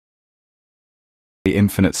The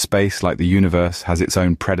infinite space, like the universe, has its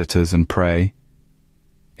own predators and prey?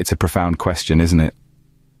 It's a profound question, isn't it?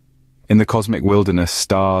 In the cosmic wilderness,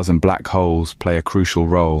 stars and black holes play a crucial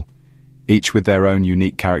role, each with their own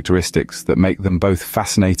unique characteristics that make them both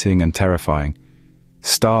fascinating and terrifying.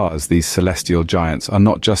 Stars, these celestial giants, are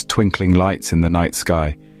not just twinkling lights in the night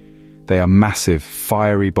sky. They are massive,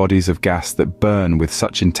 fiery bodies of gas that burn with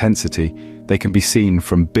such intensity they can be seen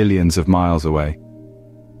from billions of miles away.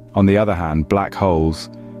 On the other hand, black holes,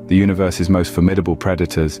 the universe's most formidable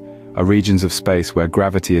predators, are regions of space where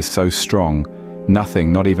gravity is so strong,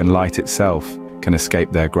 nothing, not even light itself, can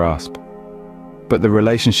escape their grasp. But the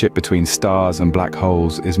relationship between stars and black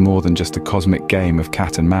holes is more than just a cosmic game of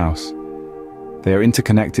cat and mouse. They are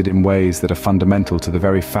interconnected in ways that are fundamental to the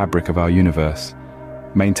very fabric of our universe,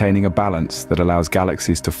 maintaining a balance that allows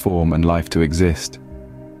galaxies to form and life to exist.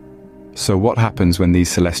 So what happens when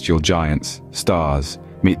these celestial giants, stars,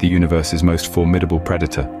 meet the universe's most formidable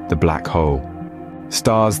predator, the black hole?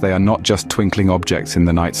 Stars, they are not just twinkling objects in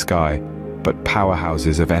the night sky, but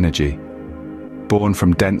powerhouses of energy. Born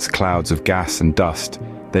from dense clouds of gas and dust,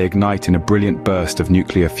 they ignite in a brilliant burst of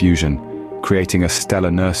nuclear fusion, creating a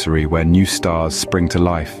stellar nursery where new stars spring to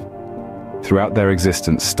life. Throughout their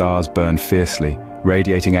existence, stars burn fiercely,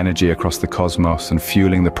 radiating energy across the cosmos and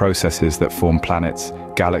fueling the processes that form planets,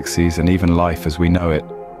 galaxies, and even life as we know it.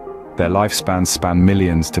 Their lifespans span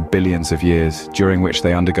millions to billions of years, during which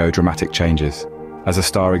they undergo dramatic changes. As a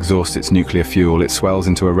star exhausts its nuclear fuel, it swells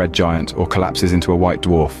into a red giant or collapses into a white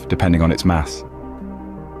dwarf, depending on its mass.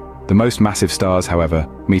 The most massive stars, however,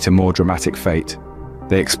 meet a more dramatic fate.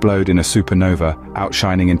 They explode in a supernova,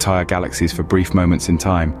 outshining entire galaxies for brief moments in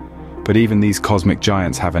time. But even these cosmic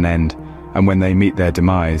giants have an end, and when they meet their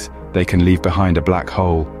demise, they can leave behind a black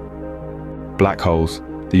hole. Black holes,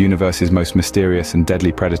 the universe's most mysterious and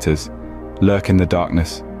deadly predators, lurk in the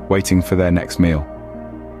darkness, waiting for their next meal.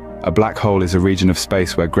 A black hole is a region of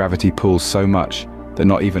space where gravity pulls so much that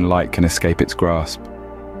not even light can escape its grasp.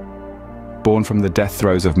 Born from the death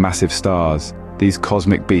throes of massive stars, these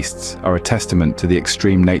cosmic beasts are a testament to the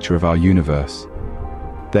extreme nature of our universe.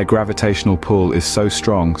 Their gravitational pull is so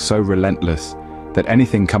strong, so relentless, that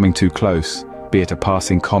anything coming too close, be it a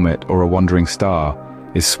passing comet or a wandering star,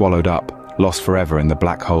 is swallowed up, lost forever in the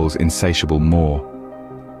black hole's insatiable maw.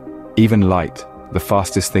 Even light, the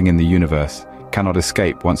fastest thing in the universe, cannot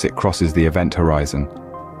escape once it crosses the event horizon,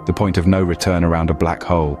 the point of no return around a black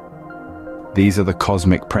hole. These are the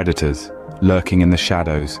cosmic predators, lurking in the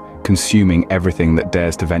shadows, consuming everything that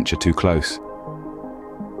dares to venture too close.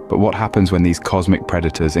 But what happens when these cosmic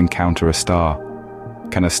predators encounter a star?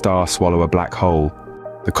 Can a star swallow a black hole?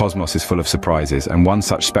 The cosmos is full of surprises, and one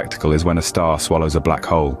such spectacle is when a star swallows a black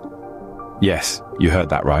hole. Yes, you heard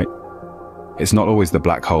that right. It's not always the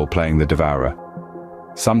black hole playing the devourer.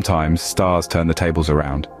 Sometimes stars turn the tables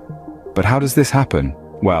around. But how does this happen?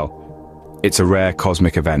 Well, it's a rare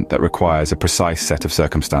cosmic event that requires a precise set of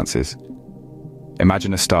circumstances.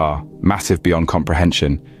 Imagine a star, massive beyond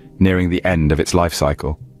comprehension, nearing the end of its life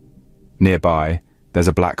cycle. Nearby, there's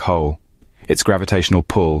a black hole, its gravitational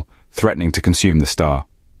pull threatening to consume the star.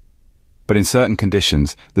 But in certain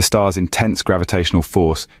conditions, the star's intense gravitational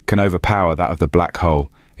force can overpower that of the black hole,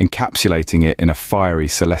 encapsulating it in a fiery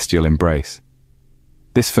celestial embrace.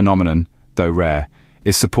 This phenomenon, though rare,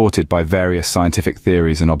 is supported by various scientific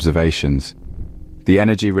theories and observations. The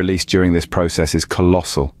energy released during this process is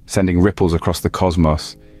colossal, sending ripples across the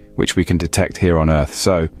cosmos, which we can detect here on Earth.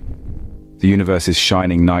 So, the universe's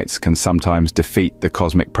shining nights can sometimes defeat the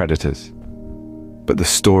cosmic predators. But the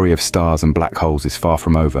story of stars and black holes is far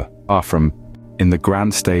from over. In the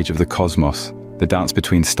grand stage of the cosmos, the dance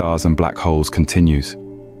between stars and black holes continues.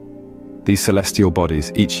 These celestial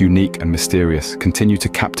bodies, each unique and mysterious, continue to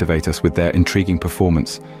captivate us with their intriguing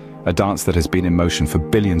performance, a dance that has been in motion for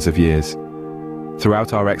billions of years.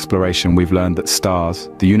 Throughout our exploration, we've learned that stars,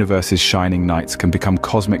 the universe's shining nights, can become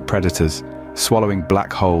cosmic predators, swallowing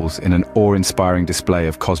black holes in an awe-inspiring display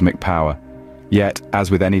of cosmic power. Yet,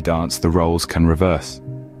 as with any dance, the roles can reverse.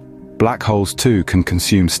 Black holes too can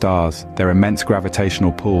consume stars, their immense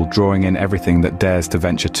gravitational pull drawing in everything that dares to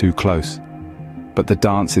venture too close. But the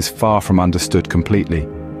dance is far from understood completely.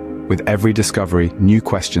 With every discovery, new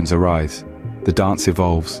questions arise. The dance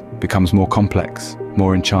evolves, becomes more complex,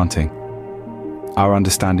 more enchanting. Our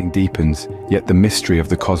understanding deepens, yet the mystery of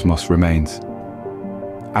the cosmos remains.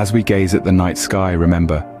 As we gaze at the night sky,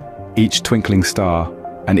 remember, each twinkling star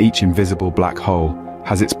and each invisible black hole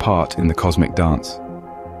has its part in the cosmic dance.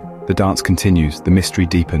 The dance continues, the mystery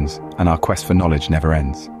deepens, and our quest for knowledge never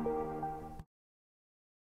ends.